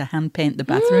artisan to hand paint the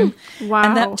bathroom. Wow.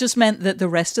 And that just meant that the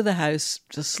rest of the house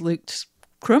just looked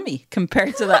crummy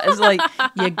compared to that. It's like,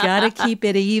 you gotta keep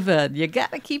it even. You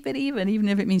gotta keep it even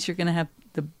if it means you're gonna have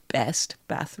the best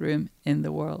bathroom in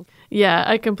the world. Yeah,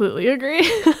 I completely agree.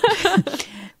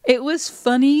 It was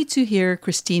funny to hear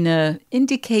Christina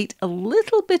indicate a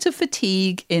little bit of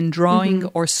fatigue in drawing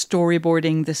or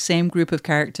storyboarding the same group of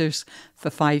characters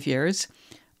for 5 years.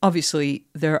 Obviously,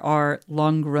 there are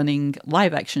long-running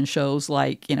live-action shows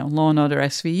like, Law & Order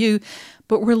SVU,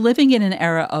 but we're living in an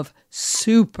era of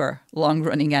super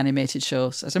long-running animated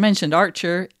shows. As I mentioned,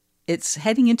 Archer, it's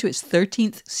heading into its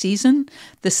 13th season.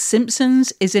 The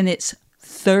Simpsons is in its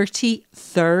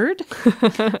 33rd.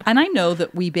 And I know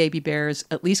that We Baby Bears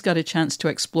at least got a chance to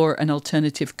explore an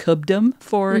alternative cubdom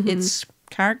for its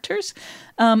characters.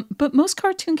 But most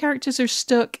cartoon characters are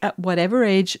stuck at whatever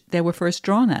age they were first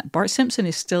drawn at. Bart Simpson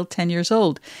is still 10 years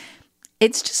old.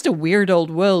 It's just a weird old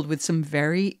world with some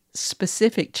very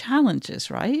specific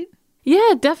challenges, right?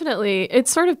 Yeah, definitely. It's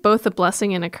sort of both a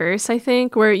blessing and a curse, I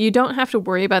think, where you don't have to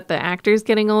worry about the actors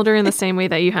getting older in the same way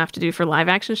that you have to do for live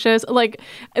action shows. Like,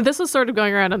 this was sort of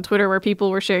going around on Twitter where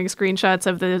people were sharing screenshots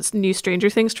of the new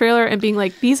Stranger Things trailer and being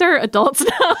like, these are adults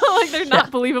now. Like, they're not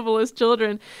believable as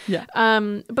children. Yeah.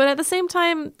 But at the same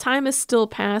time, time is still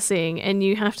passing, and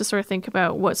you have to sort of think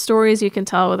about what stories you can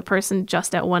tell with a person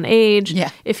just at one age.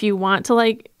 Yeah. If you want to,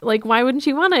 like, why wouldn't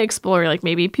you want to explore, like,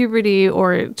 maybe puberty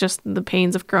or just the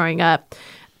pains of growing up?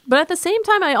 But at the same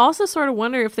time, I also sort of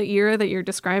wonder if the era that you're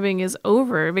describing is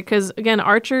over, because, again,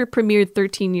 Archer premiered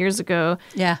 13 years ago.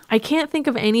 Yeah. I can't think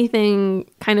of anything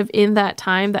kind of in that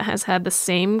time that has had the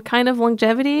same kind of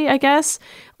longevity, I guess.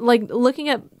 Like, looking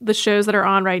at the shows that are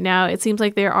on right now, it seems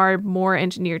like they are more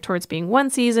engineered towards being one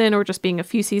season or just being a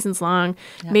few seasons long.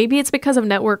 Yeah. Maybe it's because of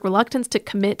network reluctance to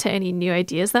commit to any new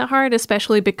ideas that hard,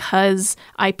 especially because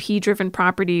IP-driven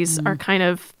properties are kind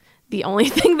of the only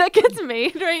thing that gets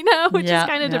made right now, which is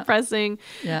kind of depressing.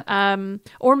 Yeah.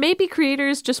 Or maybe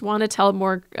creators just want to tell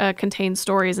more contained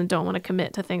stories and don't want to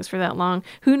commit to things for that long.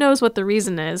 Who knows what the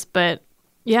reason is? But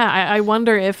yeah, I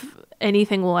wonder if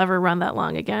anything will ever run that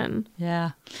long again.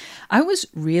 Yeah. I was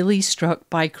really struck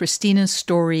by Christina's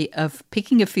story of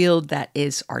picking a field that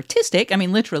is artistic. I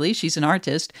mean, literally, she's an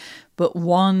artist, but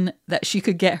one that she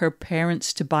could get her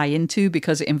parents to buy into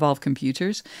because it involved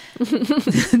computers.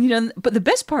 But the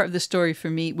best part of the story for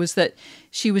me was that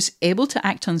she was able to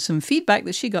act on some feedback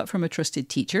that she got from a trusted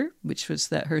teacher, which was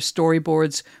that her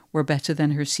storyboards were better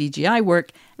than her CGI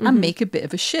work, and make a bit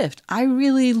of a shift. I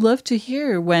really love to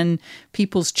hear when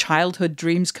people's childhood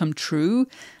dreams come true.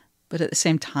 But at the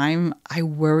same time, I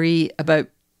worry about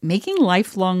making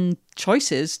lifelong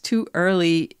choices too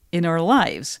early in our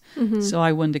lives. So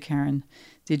I wonder, Karen,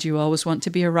 did you always want to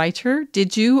be a writer?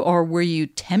 Did you? Or were you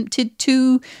tempted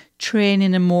to train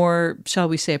in a more, shall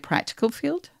we say, a practical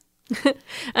field?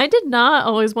 I did not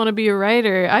always want to be a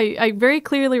writer. I very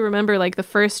clearly remember, like, the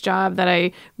first job that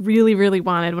I really, really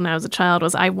wanted when I was a child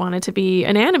was I wanted to be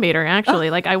an animator, actually.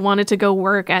 Like, I wanted to go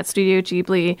work at Studio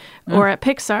Ghibli or at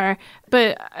Pixar.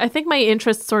 But I think my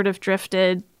interest sort of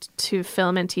drifted to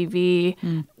film and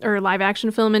TV or live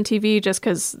action film and TV just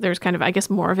because there's kind of, I guess,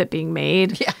 more of it being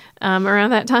made around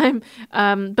that time.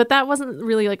 But that wasn't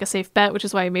really like a safe bet, which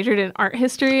is why I majored in art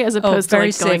history as opposed to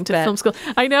like going to film school.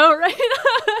 I know, right?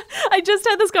 I just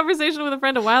had this conversation with a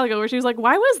friend a while ago where she was like,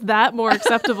 why was that more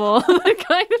acceptable than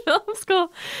going to film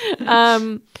school?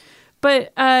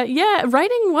 But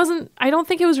writing wasn't, I don't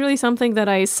think it was really something that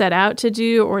I set out to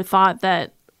do or thought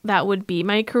that would be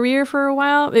my career for a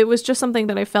while. It was just something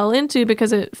that I fell into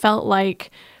because it felt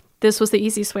like this was the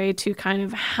easiest way to kind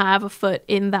of have a foot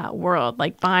in that world,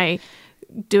 like by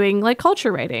doing like culture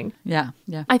writing. Yeah.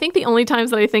 I think the only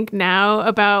times that I think now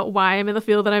about why I'm in the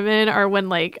field that I'm in are when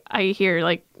like I hear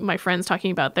like my friends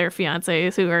talking about their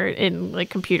fiancés who are in like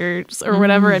computers or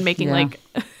whatever and making like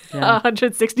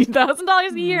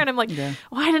 $160,000 a year, and I'm like,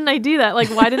 why didn't I do that? Like,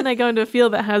 why didn't I go into a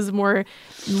field that has more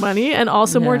money and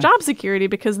also more job security?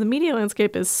 Because the media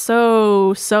landscape is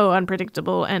so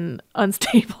unpredictable and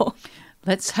unstable.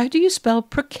 How do you spell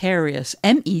precarious?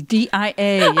 MEDIA.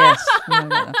 Yes.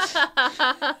 No.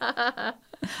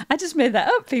 I just made that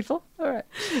up, people. All right.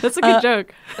 That's a good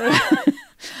joke.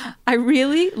 I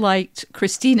really liked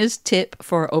Christina's tip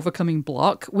for overcoming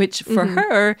block, which for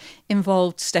her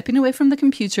involved stepping away from the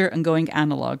computer and going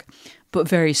analog. But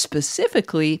very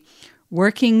specifically,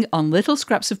 working on little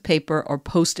scraps of paper or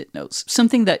post-it notes,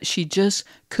 something that she just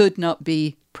could not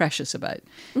be precious about.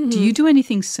 Do you do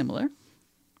anything similar?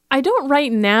 I don't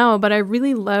right now, but I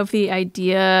really love the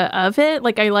idea of it.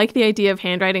 Like, I like the idea of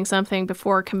handwriting something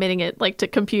before committing it, like, to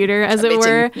computer, as it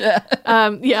were. Yeah,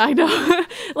 I know.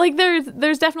 Like,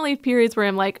 there's definitely periods where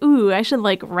I'm like, ooh, I should,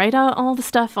 like, write out all the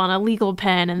stuff on a legal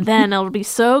pen, and then it'll be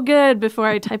so good before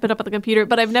I type it up on the computer.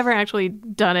 But I've never actually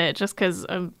done it just because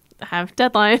have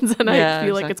deadlines and I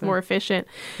feel like it's more efficient.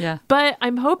 Yeah. But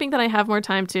I'm hoping that I have more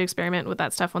time to experiment with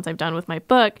that stuff once I'm done with my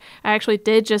book. I actually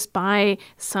did just buy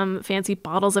some fancy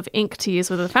bottles of ink to use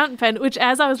with a fountain pen, which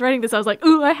as I was writing this, I was like,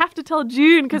 ooh, I have to tell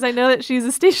June because I know that she's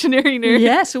a stationery nerd.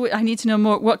 Yeah, so I need to know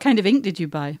more. What kind of ink did you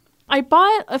buy? I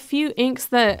bought a few inks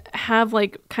that have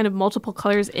like kind of multiple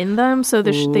colors in them, so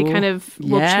they kind of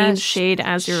will change shade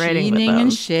as you're writing with them. Sheening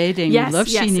and shading. Yes, Love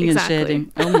sheening exactly. and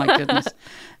shading. Oh my goodness.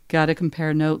 Gotta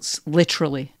compare notes,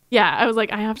 literally. Yeah, I was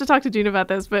like, I have to talk to June about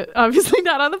this, but obviously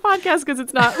not on the podcast because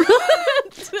it's not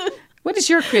relevant. What is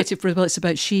your creative rebel? It's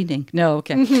about sheening. No,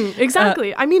 okay.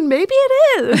 Exactly. I mean, maybe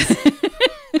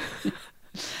it is.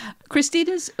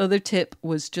 Christina's other tip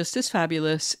was just as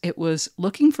fabulous. It was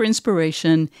looking for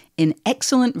inspiration in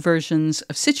excellent versions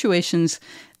of situations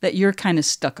that you're kind of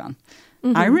stuck on.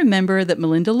 I remember that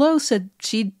Melinda Lowe said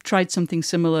she'd tried something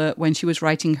similar when she was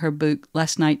writing her book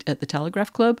Last Night at the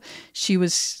Telegraph Club. She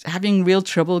was having real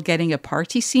trouble getting a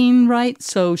party scene right,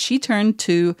 so she turned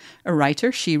to a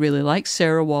writer she really likes,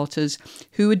 Sarah Waters,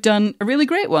 who had done a really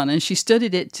great one, and she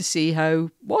studied it to see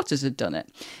how Waters had done it.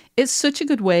 It's such a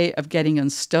good way of getting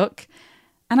unstuck,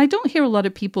 and I don't hear a lot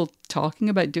of people talking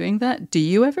about doing that. Do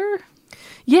you ever?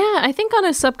 Yeah, I think on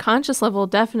a subconscious level,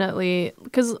 definitely.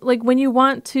 Because like when you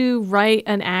want to write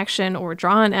an action or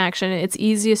draw an action, it's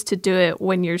easiest to do it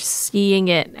when you're seeing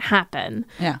it happen.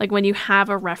 Yeah. Like when you have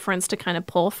a reference to kind of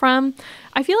pull from.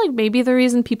 I feel like maybe the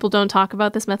reason people don't talk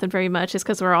about this method very much is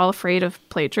because we're all afraid of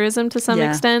plagiarism to some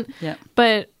extent. Yeah.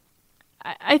 But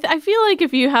I feel like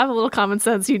if you have a little common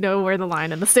sense, you know where the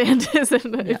line in the sand is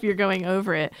and if you're going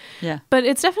over it. Yeah. But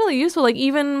it's definitely useful. Like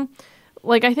even...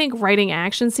 Like, I think writing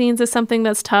action scenes is something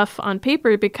that's tough on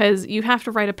paper because you have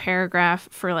to write a paragraph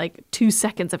for, like, 2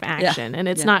 seconds of action. And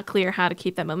it's not clear how to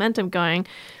keep that momentum going.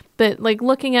 But, like,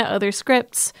 looking at other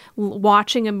scripts,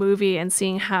 watching a movie and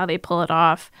seeing how they pull it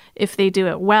off, if they do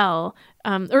it well,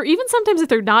 or even sometimes if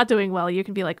they're not doing well, you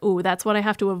can be like, ooh, that's what I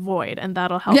have to avoid. And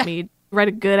that'll help me write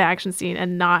a good action scene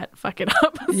and not fuck it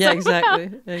up. Yeah,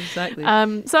 exactly. Exactly.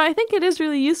 So I think it is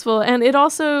really useful. And it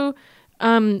also...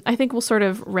 I think will sort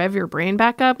of rev your brain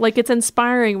back up. Like it's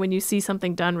inspiring when you see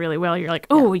something done really well. You're like,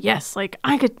 oh yes, like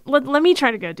I could. Let me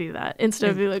try to go do that instead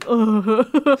of being like, oh,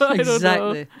 I don't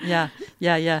know. Yeah.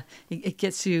 It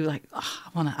gets you like, oh,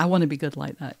 I want to be good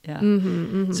like that. Yeah.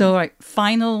 So, all right,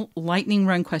 final lightning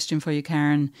round question for you,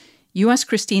 Karen. You asked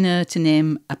Christina to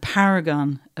name a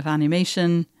paragon of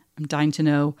animation. I'm dying to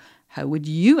know, how would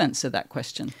you answer that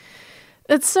question?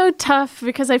 It's so tough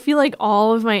because I feel like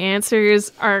all of my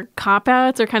answers are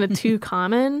cop-outs or kind of too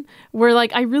common, where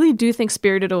like I really do think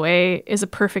Spirited Away is a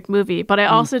perfect movie, but I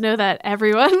also know that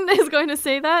everyone is going to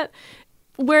say that,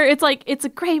 where it's like it's a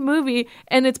great movie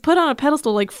and it's put on a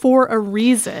pedestal like for a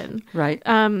reason. Right.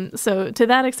 So to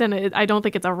that extent, I don't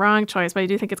think it's a wrong choice, but I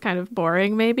do think it's kind of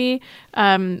boring maybe.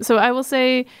 So I will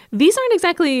say these aren't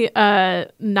exactly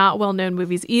not well-known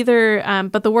movies either,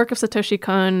 but the work of Satoshi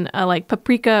Kon, like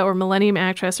Paprika or Millennium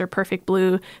Actress or Perfect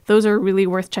Blue, those are really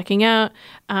worth checking out.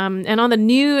 And on the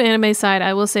new anime side,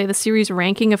 I will say the series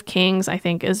Ranking of Kings, I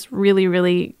think is really,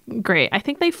 really great. I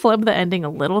think they flubbed the ending a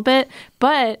little bit,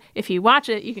 but if you watch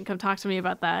it, you can come talk to me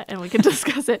about that and we can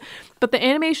discuss it. But the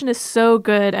animation is so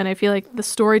good, and I feel like the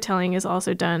storytelling is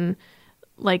also done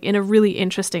like in a really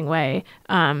interesting way.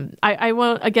 I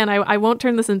won't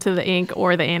turn this into the Ink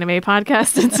or the anime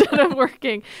podcast instead of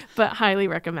working, but highly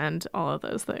recommend all of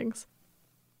those things.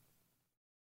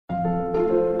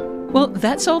 Well,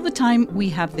 that's all the time we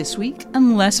have this week,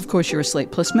 unless, of course, you're a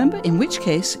Slate Plus member, in which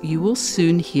case you will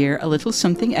soon hear a little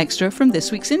something extra from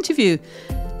this week's interview.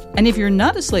 And if you're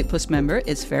not a Slate Plus member,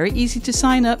 it's very easy to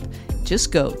sign up.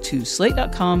 Just go to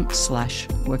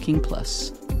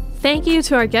slate.com/workingplus. Thank you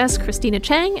to our guest, Christina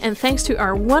Chang, and thanks to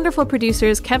our wonderful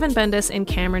producers, Kevin Bendis and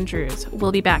Cameron Drews.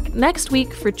 We'll be back next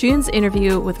week for June's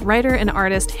interview with writer and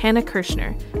artist Hannah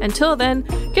Kirshner. Until then,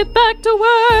 get back to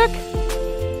work!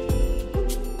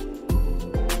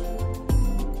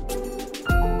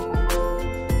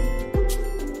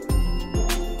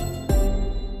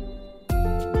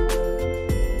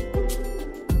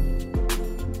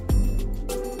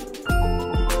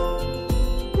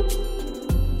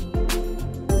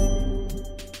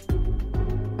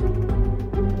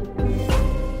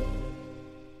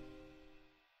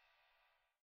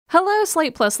 Hello,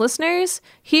 Slate Plus listeners.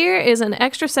 Here is an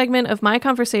extra segment of my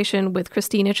conversation with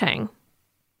Christina Chang.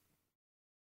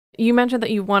 You mentioned that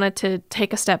you wanted to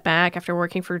take a step back after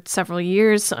working for several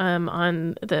years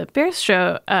on the Bears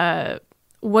show.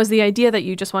 Was the idea that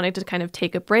you just wanted to kind of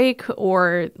take a break,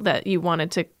 or that you wanted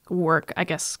to work, I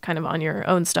guess, kind of on your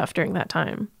own stuff during that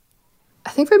time? I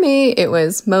think for me, it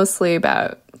was mostly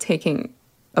about taking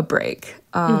a break.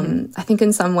 I think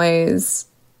in some ways,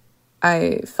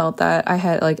 I felt that I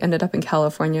had ended up in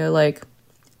California.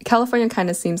 California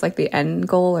kind of seems like the end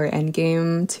goal or end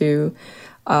game to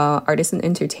artists and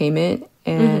entertainment.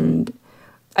 And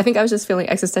I think I was just feeling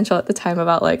existential at the time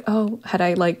about had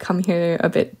I come here a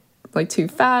bit too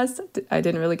fast? I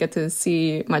didn't really get to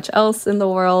see much else in the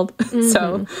world.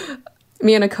 So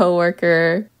me and a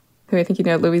coworker, who I think you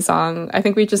know, Louis Zong, I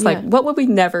think we just what would we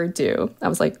never do? I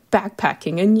was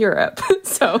backpacking in Europe.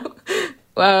 So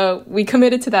we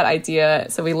committed to that idea.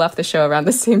 So we left the show around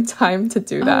the same time to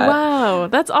do that. Oh, wow,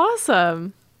 that's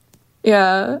awesome.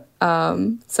 Yeah.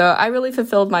 So I really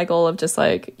fulfilled my goal of just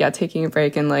taking a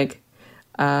break and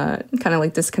kind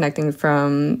of disconnecting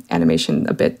from animation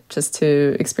a bit just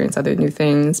to experience other new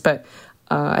things. But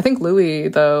I think Louis,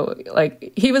 though,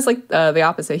 he was the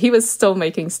opposite. He was still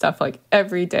making stuff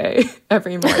every day,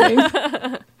 every morning.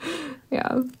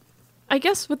 Yeah. I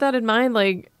guess with that in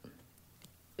mind,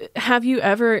 have you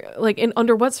ever,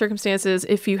 under what circumstances,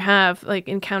 if you have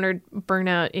encountered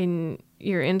burnout in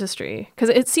your industry? Because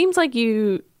it seems like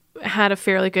you had a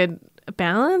fairly good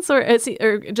balance,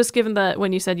 or just given that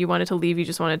when you said you wanted to leave, you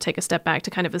just wanted to take a step back to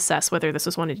kind of assess whether this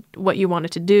was what you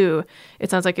wanted to do.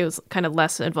 It sounds like it was kind of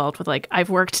less involved with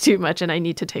I've worked too much and I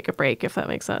need to take a break, if that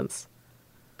makes sense.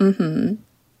 I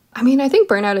mean, I think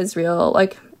burnout is real.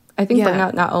 I think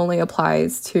burnout not only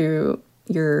applies to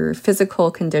your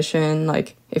physical condition,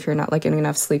 if you're not getting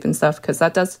enough sleep and stuff, because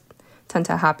that does tend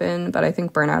to happen. But I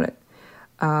think burnout,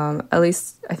 at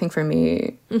least I think for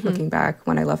me, looking back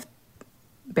when I left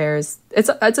Bears, it's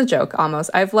a joke almost.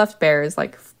 I've left Bears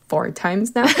 4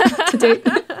 times now to date.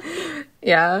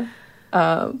 Yeah.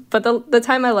 But the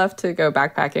time I left to go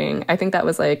backpacking, I think that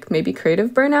was maybe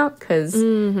creative burnout, because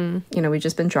we've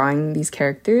just been drawing these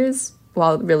characters.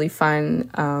 While really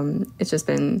fun, it's just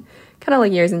been kind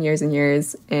of years and years and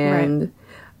years, and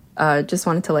just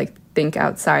wanted to think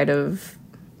outside of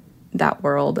that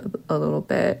world a little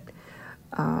bit.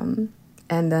 And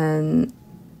then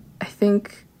I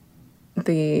think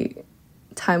the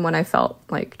time when I felt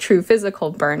true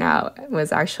physical burnout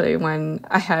was actually when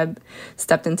I had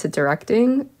stepped into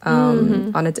directing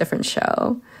on a different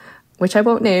show, which I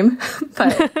won't name,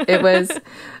 but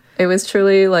it was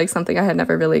truly something I had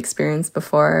never really experienced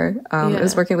before. It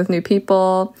was working with new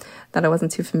people that I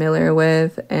wasn't too familiar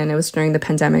with, and it was during the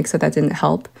pandemic, so that didn't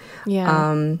help.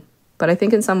 But I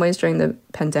think in some ways during the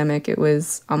pandemic, it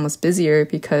was almost busier,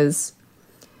 because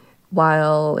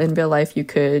while in real life you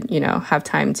could, have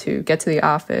time to get to the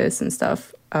office and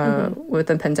stuff, with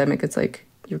the pandemic, it's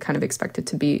you're kind of expected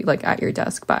to be at your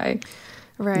desk by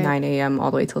 9 a.m.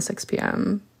 all the way till 6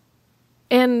 p.m.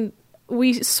 And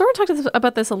we sort of talked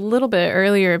about this a little bit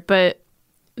earlier, but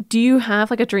do you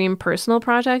have a dream personal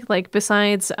project,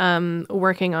 besides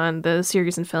working on the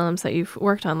series and films that you've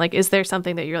worked on? Is there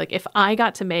something that you're if I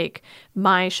got to make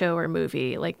my show or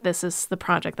movie, this is the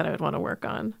project that I would want to work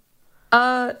on?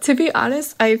 To be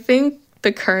honest, I think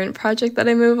the current project that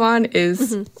I move on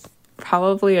is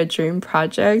probably a dream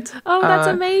project. Oh, that's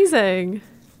amazing.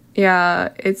 Yeah,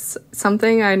 it's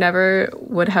something I never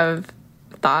would have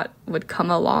thought would come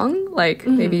along,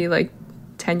 maybe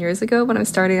 10 years ago when I was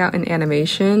starting out in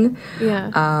animation.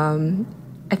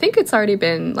 I think it's already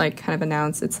been kind of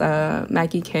announced. It's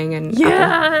Maggie King and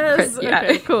Chris,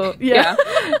 okay, cool. Yeah.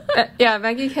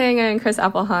 Maggie King and Chris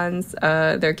Applehan's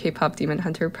their K-pop Demon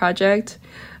Hunter project.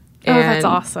 And, oh, that's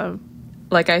awesome.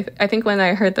 I think when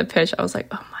I heard the pitch, I was like,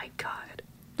 oh my god,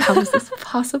 how is this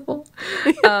possible?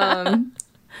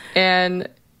 And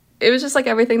it was just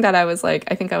everything that I was I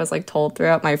think I was told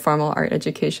throughout my formal art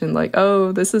education,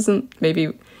 oh, this isn't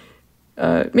maybe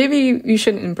you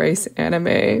shouldn't embrace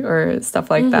anime or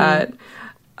stuff like that.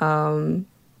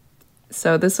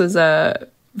 So this was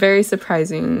very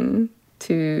surprising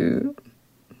to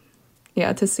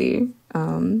see.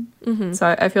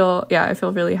 So I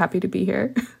feel really happy to be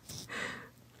here.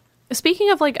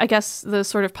 Speaking of I guess the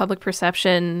sort of public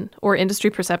perception or industry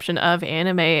perception of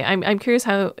anime, I'm curious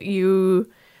how you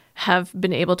have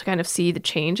been able to kind of see the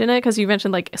change in it, because you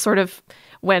mentioned sort of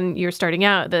when you're starting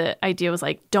out, the idea was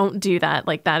don't do that,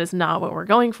 that is not what we're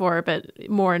going for, but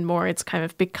more and more it's kind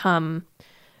of become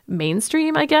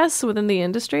mainstream, I guess, within the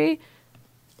industry.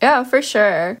 Yeah, for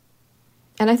sure.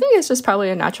 And I think it's just probably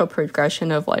a natural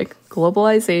progression of like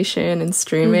globalization and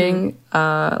streaming.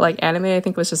 Like anime, I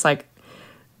think was just like,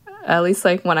 at least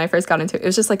like when I first got into it, it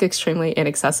was just like extremely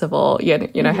inaccessible.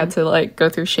 You know, had to like go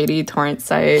through shady torrent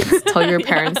sites, tell your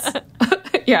parents,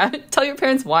 tell your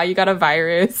parents why you got a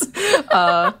virus.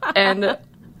 And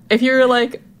if you're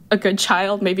like a good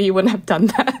child, maybe you wouldn't have done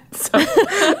that.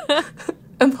 So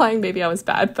implying maybe I was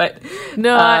bad, but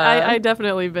no, I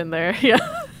definitely been there. Yeah.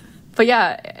 But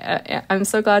yeah, I'm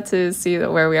so glad to see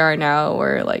that where we are now,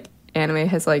 where like anime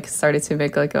has like started to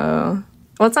make like a,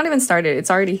 well, it's not even started, it's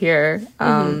already here.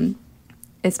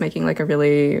 It's making like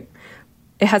it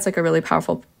has like a really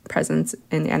powerful presence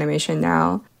in animation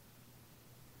now.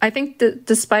 I think that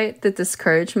despite the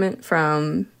discouragement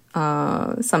from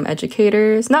some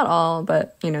educators, not all,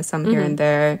 but you know, some here and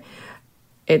there,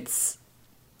 it's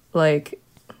like,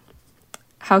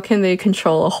 how can they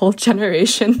control a whole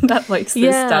generation that likes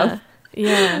this stuff?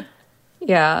 Yeah.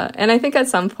 And I think at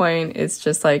some point it's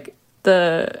just like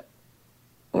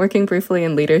working briefly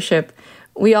in leadership,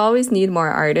 we always need more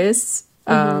artists.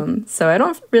 So I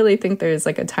don't really think there's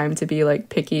like a time to be like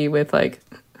picky with like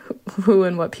who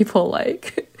and what people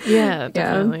like. Yeah,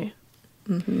 definitely.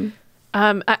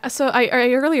 So I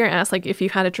earlier asked like if you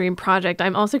had a dream project.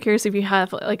 I'm also curious if you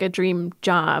have like a dream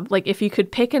job. Like if you could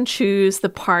pick and choose the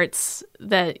parts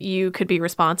that you could be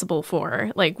responsible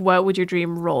for, like what would your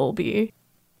dream role be?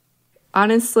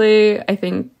 Honestly, I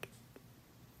think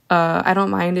I don't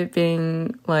mind it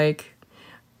being like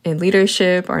in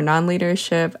leadership or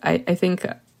non-leadership. I think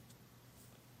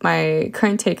my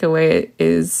current takeaway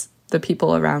is the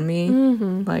people around me.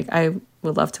 Like I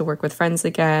would love to work with friends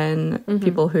again,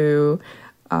 people who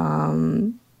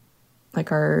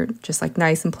like are just like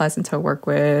nice and pleasant to work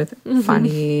with,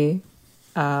 funny.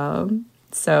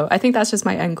 So I think that's just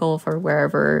my end goal for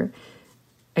wherever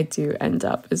I do end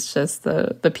up. It's just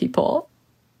the people.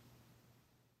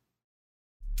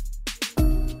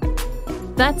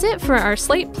 That's it for our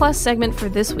Slate Plus segment for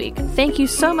this week. Thank you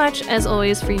so much, as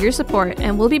always, for your support,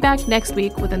 and we'll be back next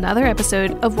week with another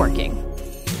episode of Working.